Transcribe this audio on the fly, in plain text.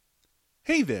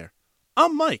Hey there,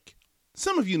 I'm Mike.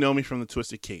 Some of you know me from the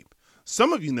Twisted Cape.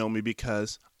 Some of you know me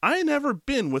because I ain't never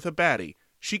been with a baddie.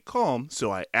 She calm,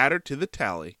 so I add her to the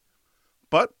tally.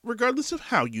 But regardless of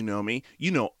how you know me, you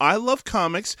know I love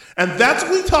comics, and that's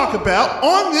what we talk about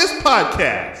on this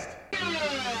podcast.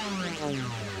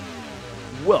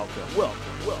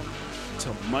 Welcome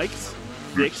to Mike's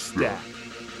Thick Stack.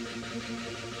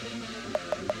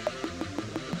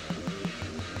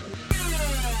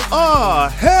 Oh,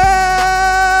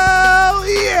 hell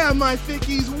yeah, my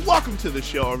thickies. Welcome to the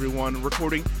show, everyone.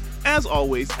 Recording, as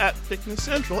always, at Thickness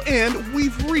Central, and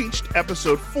we've reached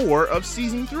episode 4 of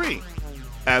season 3.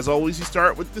 As always, you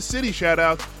start with the city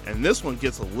shout-out, and this one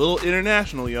gets a little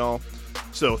international, y'all.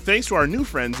 So thanks to our new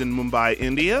friends in Mumbai,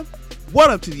 India. What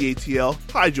up to the ATL?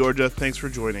 Hi, Georgia. Thanks for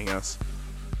joining us.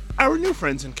 Our new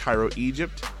friends in Cairo,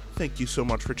 Egypt. Thank you so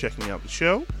much for checking out the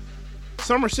show.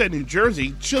 Somerset, New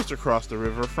Jersey, just across the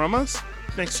river from us.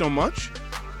 Thanks so much.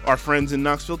 Our friends in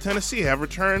Knoxville, Tennessee have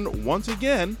returned once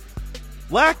again.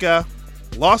 LACA,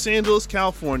 Los Angeles,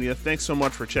 California, thanks so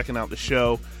much for checking out the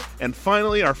show. And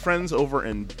finally, our friends over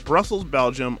in Brussels,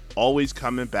 Belgium, always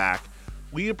coming back.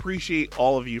 We appreciate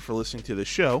all of you for listening to the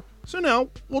show. So now,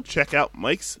 we'll check out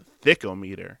Mike's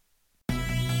Thickometer.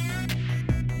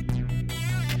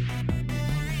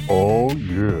 Oh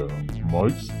yeah,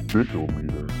 Mike's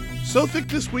Thickometer. So thick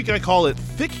this week I call it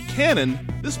Thick Cannon.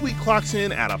 This week clocks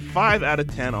in at a 5 out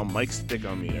of 10 on Mike's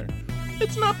Thickometer.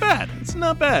 It's not bad. It's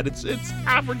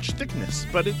average thickness,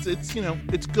 but it's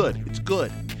good. It's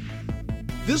good.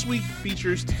 This week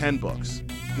features 10 books.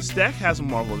 The stack has a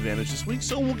Marvel advantage this week,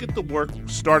 so we'll get to work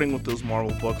starting with those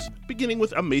Marvel books, beginning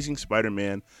with Amazing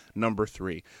Spider-Man number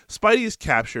 3. Spidey is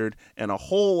captured and a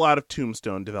whole lot of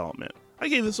Tombstone development. I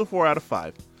gave this a 4 out of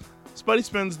 5. Spidey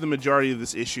spends the majority of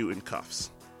this issue in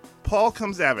cuffs. Paul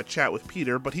comes to have a chat with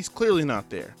Peter, but he's clearly not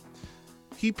there.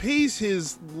 He pays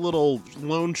his little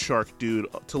loan shark dude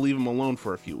to leave him alone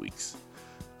for a few weeks.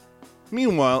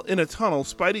 Meanwhile, in a tunnel,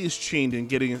 Spidey is chained and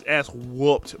getting his ass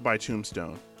whooped by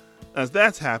Tombstone. As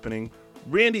that's happening,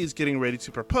 Randy is getting ready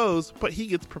to propose, but he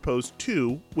gets proposed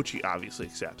to, which he obviously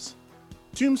accepts.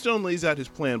 Tombstone lays out his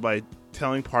plan by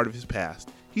telling part of his past.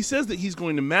 He says that he's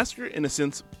going to massacre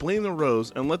innocents, blame the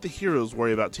Rose, and let the heroes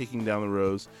worry about taking down the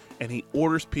Rose, and he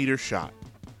orders Peter shot.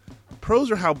 Pros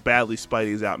are how badly Spidey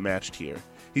is outmatched here.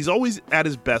 He's always at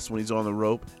his best when he's on the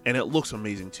rope, and it looks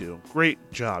amazing too. Great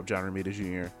job, John Romita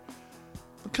Jr.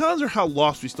 The cons are how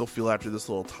lost we still feel after this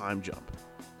little time jump.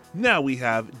 Now we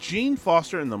have Jane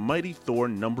Foster and the Mighty Thor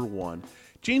number 1.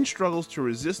 Jane struggles to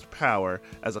resist power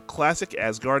as a classic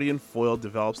Asgardian foil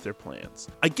develops their plans.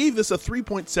 I gave this a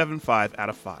 3.75 out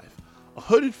of 5. A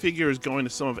hooded figure is going to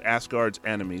some of Asgard's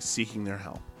enemies seeking their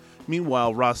help.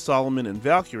 Meanwhile, Ross Solomon and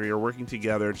Valkyrie are working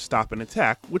together to stop an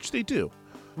attack, which they do.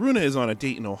 Runa is on a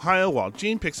date in Ohio while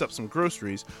Jane picks up some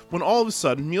groceries when all of a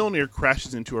sudden Mjolnir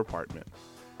crashes into her apartment.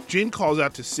 Jane calls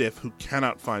out to Sif, who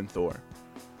cannot find Thor.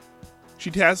 She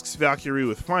tasks Valkyrie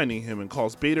with finding him and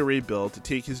calls Beta Ray Bill to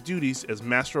take his duties as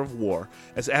Master of War,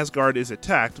 as Asgard is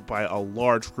attacked by a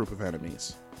large group of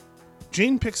enemies.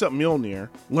 Jane picks up Mjolnir,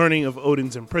 learning of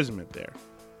Odin's imprisonment there.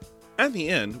 At the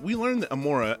end, we learn that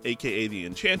Amora, aka the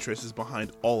Enchantress, is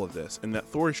behind all of this, and that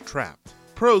Thor is trapped.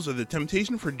 Pros are the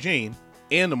temptation for Jane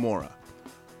and Amora.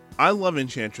 I love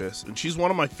Enchantress, and she's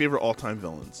one of my favorite all-time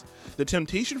villains. The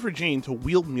temptation for Jane to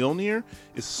wield Mjolnir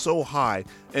is so high,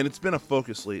 and it's been a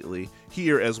focus lately,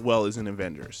 here as well as in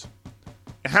Avengers.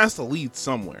 It has to lead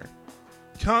somewhere.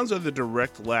 Cons are the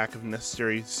direct lack of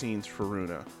necessary scenes for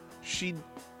Runa. She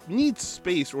needs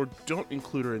space, or don't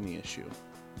include her in the issue.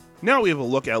 Now we have a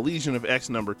look at Legion of X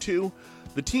number 2.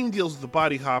 The team deals with the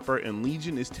Body Hopper, and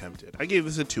Legion is tempted. I gave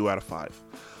this a 2 out of 5.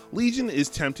 Legion is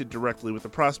tempted directly with the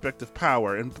prospect of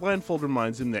power, and Blindfold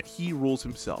reminds him that he rules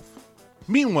himself.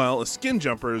 Meanwhile, a skin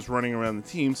jumper is running around the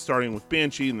team, starting with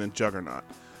Banshee and then Juggernaut.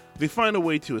 They find a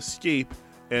way to escape,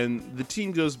 and the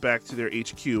team goes back to their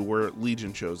HQ where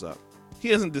Legion shows up. He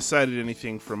hasn't decided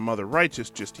anything from Mother Righteous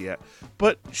just yet,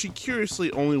 but she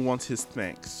curiously only wants his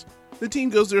thanks. The team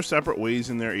goes their separate ways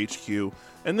in their HQ,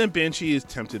 and then Banshee is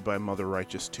tempted by Mother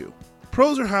Righteous too.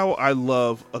 Pros are how I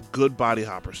love a good Body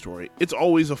Hopper story. It's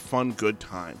always a fun, good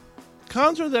time.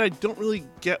 Cons are that I don't really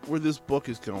get where this book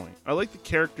is going. I like the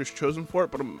characters chosen for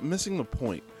it, but I'm missing the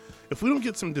point. If we don't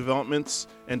get some developments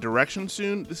and direction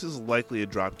soon, this is likely a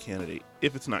drop candidate,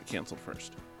 if it's not canceled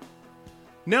first.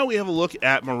 Now we have a look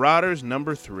at Marauders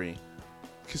number 3.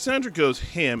 Cassandra goes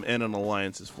ham and an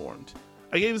alliance is formed.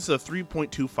 I gave this a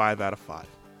 3.25 out of 5.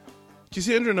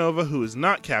 Cassandra Nova, who is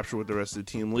not captured with the rest of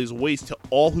the team, lays waste to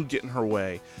all who get in her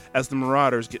way as the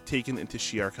Marauders get taken into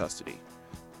Shi'ar custody.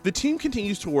 The team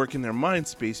continues to work in their mind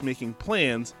space making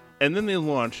plans, and then they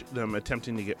launch them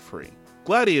attempting to get free.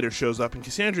 Gladiator shows up and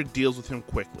Cassandra deals with him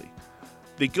quickly.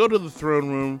 They go to the throne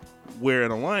room where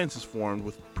an alliance is formed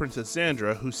with Princess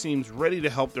Xandra, who seems ready to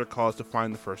help their cause to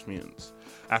find the first mutants.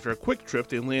 After a quick trip,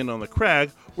 they land on the crag,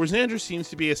 where Xandra seems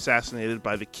to be assassinated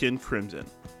by the Kin Crimson.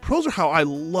 Pros are how I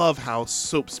love how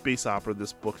soap space opera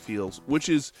this book feels, which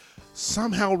is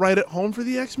somehow right at home for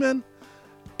the X-Men.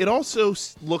 It also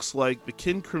looks like the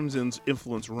Kin Crimson's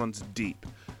influence runs deep.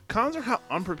 Cons are how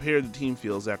unprepared the team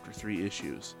feels after 3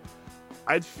 issues.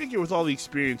 I'd figure with all the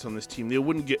experience on this team, they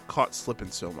wouldn't get caught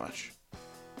slipping so much.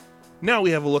 Now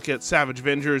we have a look at Savage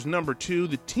Avengers number 2.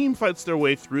 The team fights their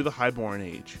way through the Highborn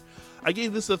Age. I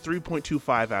gave this a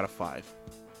 3.25 out of 5.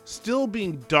 Still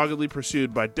being doggedly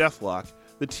pursued by Deathlock,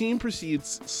 the team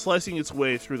proceeds slicing its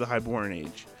way through the Highborn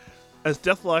Age. As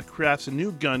Deathlock crafts a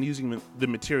new gun using the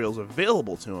materials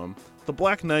available to him, the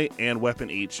Black Knight and Weapon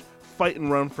H fight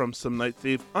and run from some knights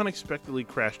they've unexpectedly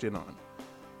crashed in on.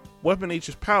 Weapon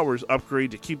H's powers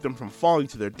upgrade to keep them from falling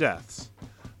to their deaths.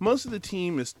 Most of the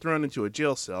team is thrown into a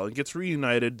jail cell and gets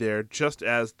reunited there just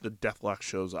as the Deathlock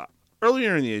shows up.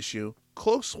 Earlier in the issue,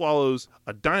 Cloak swallows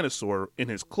a dinosaur in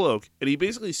his cloak, and he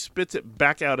basically spits it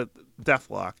back out at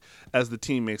Deathlock as the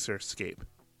team makes their escape.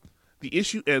 The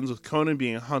issue ends with Conan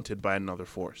being hunted by another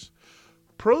force.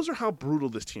 Pros are how brutal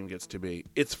this team gets to be.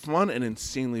 It's fun and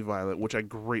insanely violent, which I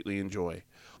greatly enjoy.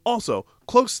 Also,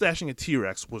 Cloak stashing a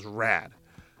T-Rex was rad.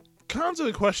 Cons are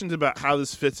the questions about how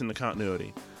this fits into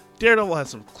continuity. Daredevil has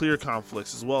some clear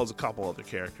conflicts as well as a couple other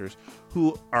characters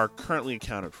who are currently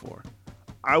accounted for.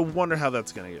 I wonder how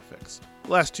that's going to get fixed.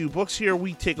 Last 2 books here,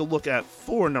 we take a look at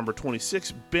Thor number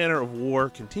 26, Banner of War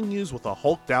continues with a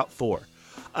hulked out Thor.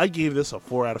 I gave this a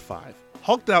 4 out of 5.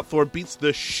 Hulked out Thor beats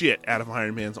the shit out of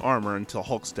Iron Man's armor until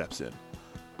Hulk steps in.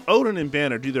 Odin and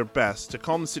Banner do their best to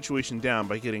calm the situation down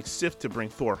by getting Sif to bring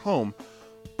Thor home,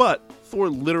 but Thor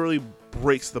literally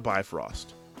breaks the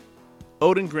Bifrost.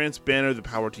 Odin grants Banner the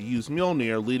power to use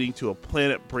Mjolnir, leading to a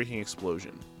planet-breaking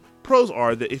explosion. Pros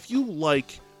are that if you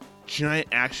like giant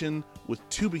action with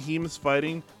 2 behemoths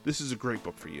fighting, this is a great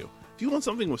book for you. If you want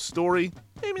something with story,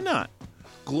 maybe not.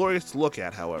 Glorious to look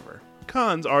at, however.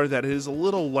 Cons are that it is a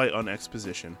little light on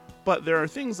exposition, but there are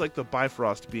things like the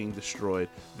Bifrost being destroyed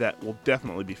that will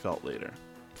definitely be felt later.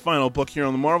 Final book here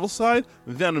on the Marvel side,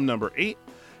 Venom number 8.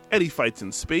 Eddie fights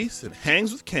in space and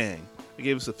hangs with Kang. I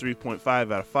gave us a 3.5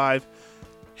 out of 5.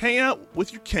 Hang out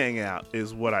with your Kang out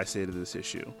is what I say to this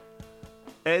issue.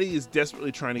 Eddie is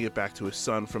desperately trying to get back to his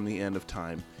son from the end of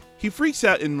time. He freaks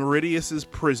out in Meridius's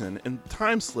prison and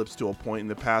time slips to a point in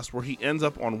the past where he ends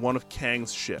up on one of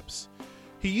Kang's ships.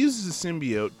 He uses a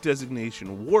symbiote,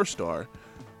 designation Warstar,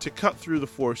 to cut through the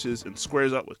forces and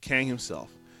squares up with Kang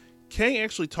himself. Kang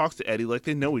actually talks to Eddie like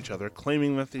they know each other,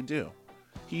 claiming that they do.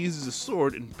 He uses a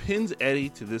sword and pins Eddie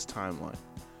to this timeline.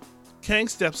 Kang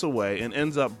steps away and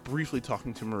ends up briefly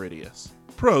talking to Meridius.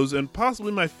 Pros, and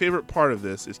possibly my favorite part of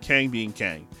this, is Kang being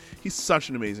Kang. He's such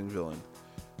an amazing villain.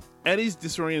 Eddie's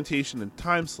disorientation and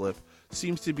time slip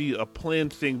seems to be a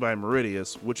planned thing by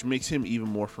Meridius, which makes him even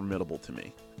more formidable to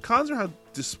me. Cons are how,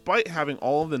 despite having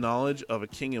all of the knowledge of a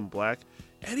King in Black,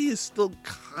 Eddie is still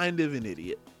kind of an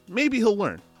idiot. Maybe he'll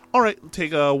learn. Alright,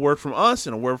 take a word from us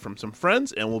and a word from some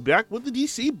friends, and we'll be back with the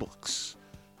DC books.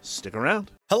 Stick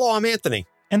around. Hello, I'm Anthony.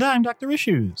 And I'm Dr.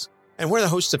 Issues. And we're the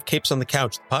hosts of Capes on the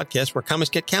Couch, the podcast where comics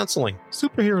get counseling.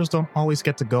 Superheroes don't always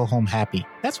get to go home happy.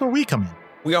 That's where we come in.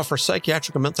 We offer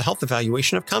psychiatric and mental health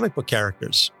evaluation of comic book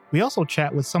characters. We also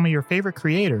chat with some of your favorite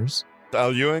creators,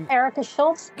 Al Ewing, Erica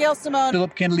Schultz, Gail Simone,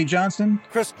 Philip Kennedy Johnson,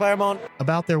 Chris Claremont,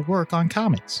 about their work on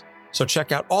comics. So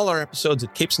check out all our episodes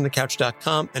at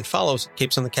capesonthecouch.com and follow us at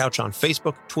Capes on the Couch on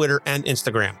Facebook, Twitter, and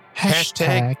Instagram.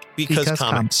 Hashtag because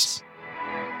comics.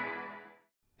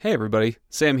 Hey everybody,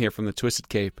 Sam here from the Twisted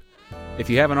Cape. If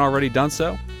you haven't already done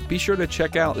so, be sure to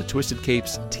check out the Twisted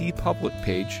Cape's TeePublic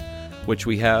page, which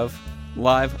we have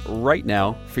live right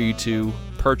now for you to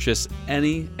purchase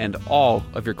any and all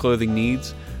of your clothing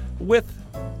needs with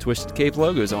Twisted Cape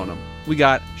logos on them. We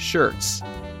got shirts,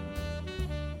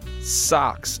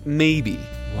 socks, maybe.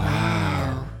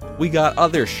 Wow. We got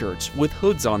other shirts with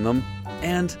hoods on them,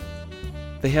 and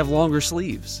they have longer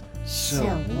sleeves. So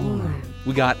warm.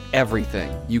 We got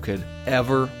everything you could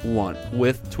ever want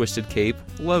with Twisted Cape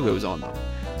logos on them.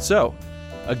 So,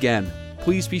 again,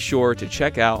 please be sure to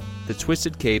check out the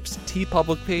Twisted Cape's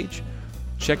TeePublic page.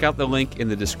 Check out the link in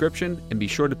the description and be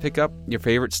sure to pick up your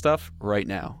favorite stuff right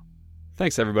now.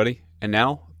 Thanks, everybody. And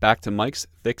now, back to Mike's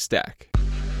Thick Stack.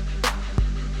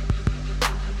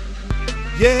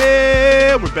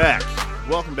 Yeah, we're back.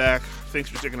 Welcome back. Thanks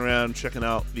for sticking around, checking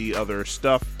out the other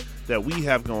stuff that we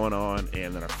have going on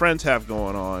and that our friends have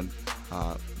going on.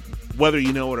 whether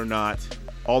you know it or not,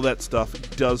 all that stuff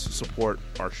does support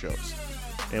our shows.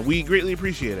 And we greatly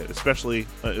appreciate it, especially,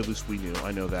 at least we do.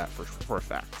 I know that for a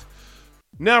fact.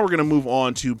 Now we're going to move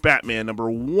on to Batman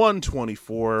number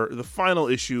 124, the final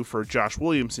issue for Josh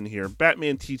Williamson here.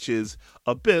 Batman teaches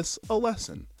Abyss a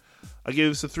lesson. I gave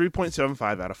this a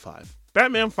 3.75 out of 5.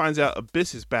 Batman finds out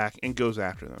Abyss is back and goes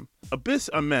after them. Abyss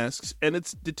unmasks, and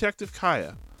it's Detective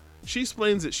Kaya. She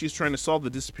explains that she's trying to solve the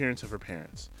disappearance of her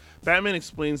parents. Batman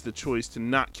explains the choice to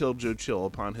not kill Joe Chill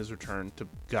upon his return to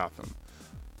Gotham.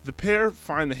 The pair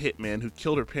find the hitman who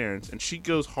killed her parents, and she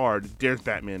goes hard and dares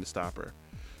Batman to stop her.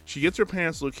 She gets her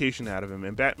parents' location out of him,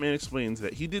 and Batman explains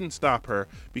that he didn't stop her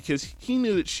because he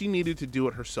knew that she needed to do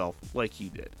it herself like he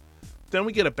did. Then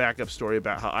we get a backup story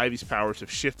about how Ivy's powers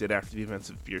have shifted after the events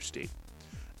of Fear State.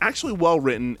 Actually well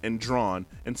written and drawn,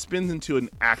 and spins into an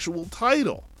actual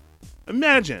title.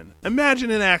 Imagine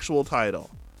an actual title.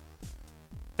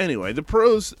 Anyway, the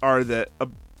pros are that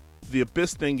the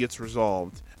Abyss thing gets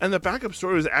resolved, and the backup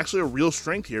story is actually a real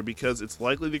strength here because it's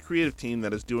likely the creative team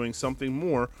that is doing something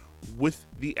more with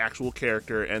the actual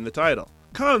character and the title.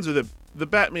 Cons are that the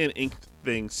Batman Inc.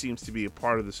 thing seems to be a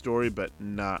part of the story, but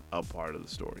not a part of the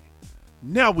story.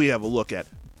 Now we have a look at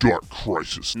Dark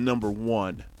Crisis number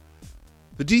 1.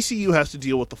 The DCU has to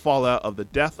deal with the fallout of the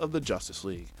death of the Justice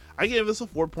League. I gave this a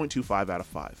 4.25 out of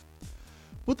 5.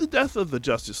 With the death of the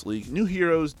Justice League, new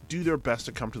heroes do their best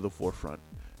to come to the forefront.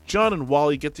 John and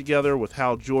Wally get together with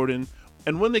Hal Jordan,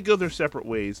 and when they go their separate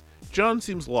ways, John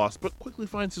seems lost but quickly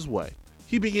finds his way.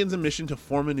 He begins a mission to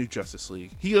form a new Justice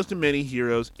League. He goes to many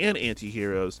heroes and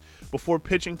anti-heroes before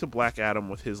pitching to Black Adam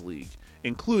with his league,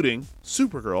 including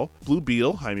Supergirl, Blue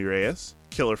Beetle, Jaime Reyes,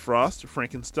 Killer Frost,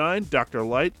 Frankenstein, Dr.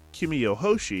 Light, Kimiyo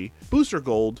Hoshi, Booster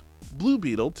Gold, Blue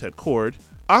Beetle, Ted Kord,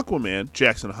 Aquaman,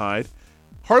 Jackson Hyde,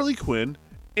 Harley Quinn,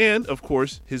 and, of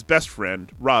course, his best friend,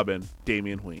 Robin,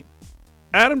 Damian Wayne.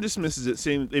 Adam dismisses it,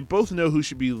 saying that they both know who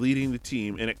should be leading the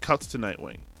team, and it cuts to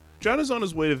Nightwing. John is on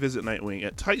his way to visit Nightwing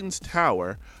at Titan's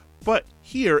Tower, but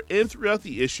here and throughout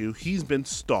the issue, he's been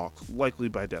stalked, likely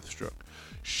by Deathstroke.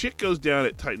 Shit goes down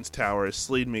at Titan's Tower as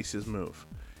Slade makes his move.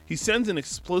 He sends an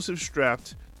explosive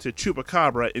strapped to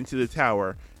Chupacabra into the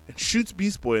tower and shoots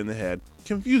Beast Boy in the head,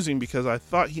 confusing because I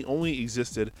thought he only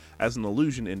existed as an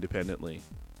illusion independently.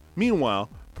 Meanwhile,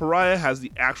 Pariah has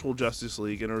the actual Justice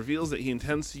League and reveals that he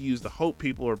intends to use the hope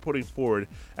people are putting forward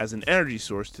as an energy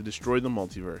source to destroy the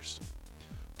multiverse.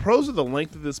 Pros are the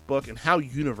length of this book and how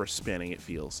universe-spanning it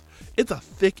feels. It's a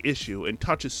thick issue and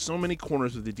touches so many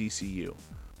corners of the DCU.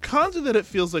 Cons are that it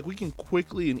feels like we can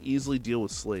quickly and easily deal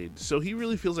with Slade, so he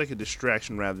really feels like a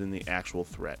distraction rather than the actual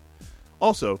threat.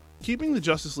 Also, keeping the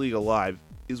Justice League alive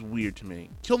is weird to me.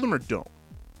 Kill them or don't.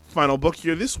 Final book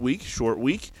here this week, short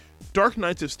week, Dark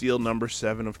Knights of Steel number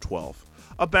 7 of 12.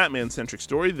 A Batman-centric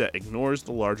story that ignores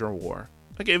the larger war.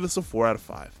 I gave this a 4 out of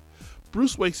 5.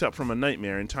 Bruce wakes up from a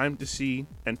nightmare in time to see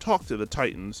and talk to the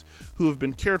Titans, who have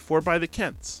been cared for by the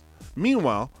Kents.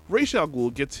 Meanwhile, Ra's al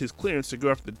Ghul gets his clearance to go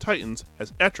after the Titans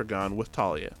as Etrigan with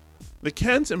Talia. The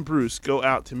Kents and Bruce go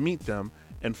out to meet them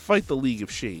and fight the League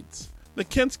of Shades. The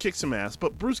Kents kick some ass,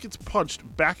 but Bruce gets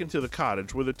punched back into the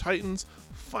cottage where the Titans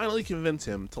finally convince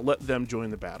him to let them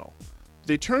join the battle.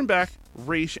 They turn back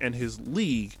Ra's and his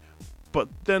League, but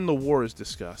then the war is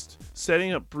discussed,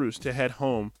 setting up Bruce to head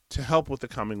home to help with the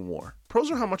coming war.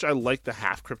 Pros are how much I like the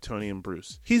half-Kryptonian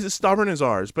Bruce. He's as stubborn as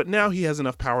ours, but now he has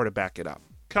enough power to back it up.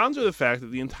 Cons are the fact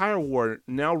that the entire war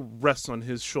now rests on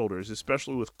his shoulders,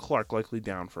 especially with Clark likely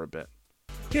down for a bit.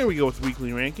 Here we go with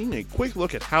weekly ranking, a quick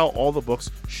look at how all the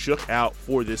books shook out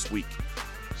for this week.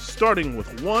 Starting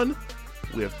with 1,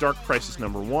 we have Dark Crisis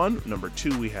number 1. Number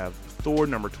 2, we have Thor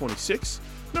number 26.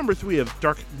 Number 3, we have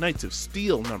Dark Knights of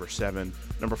Steel number 7.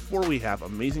 Number 4, we have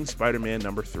Amazing Spider-Man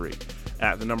number 3.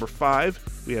 At the number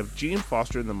 5, we have Gene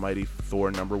Foster and the Mighty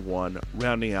Thor number 1,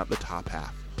 rounding out the top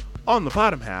half. On the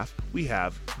bottom half, we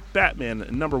have Batman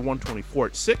number 124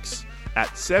 at 6.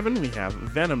 At 7, we have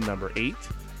Venom number 8.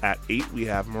 At 8, we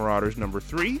have Marauders number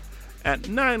 3. At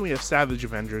 9, we have Savage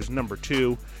Avengers number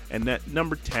 2. And at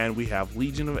number 10, we have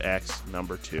Legion of X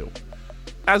number 2.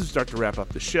 As we start to wrap up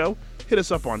the show, hit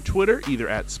us up on Twitter, either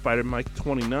at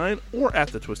SpiderMike29 or at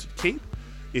The Twisted Cape,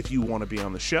 if you want to be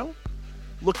on the show.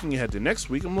 Looking ahead to next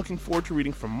week, I'm looking forward to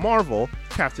reading from Marvel,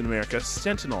 Captain America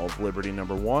Sentinel of Liberty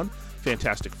number 1,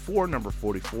 Fantastic Four number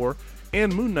 44,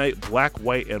 and Moon Knight Black,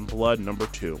 White, and Blood number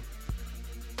 2.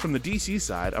 From the DC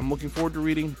side, I'm looking forward to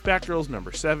reading Batgirls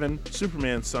number 7,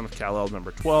 Superman Son of Kal-El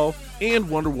number 12, and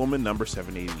Wonder Woman number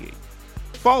 788.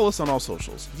 Follow us on all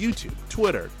socials, YouTube,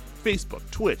 Twitter, Facebook,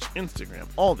 Twitch, Instagram,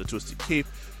 all The Twisted Cape,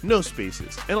 no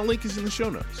spaces, and a link is in the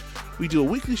show notes. We do a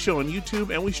weekly show on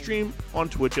YouTube, and we stream on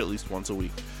Twitch at least once a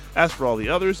week. As for all the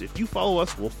others, if you follow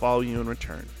us, we'll follow you in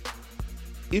return.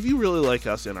 If you really like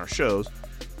us and our shows,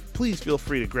 please feel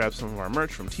free to grab some of our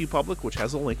merch from TeePublic, which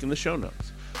has a link in the show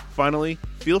notes. Finally,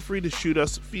 feel free to shoot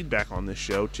us feedback on this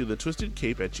show to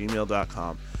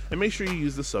thetwistedcape@gmail.com, and make sure you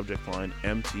use the subject line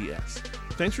MTS.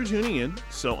 Thanks for tuning in.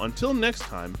 So until next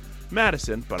time,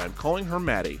 Madison, but I'm calling her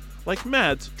Maddie. Like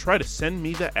Mads, try to send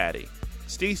me the Addy.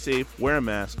 Stay safe, wear a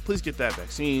mask, please get that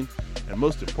vaccine, and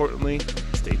most importantly,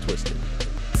 stay twisted.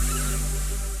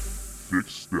 Thick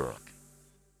Stack.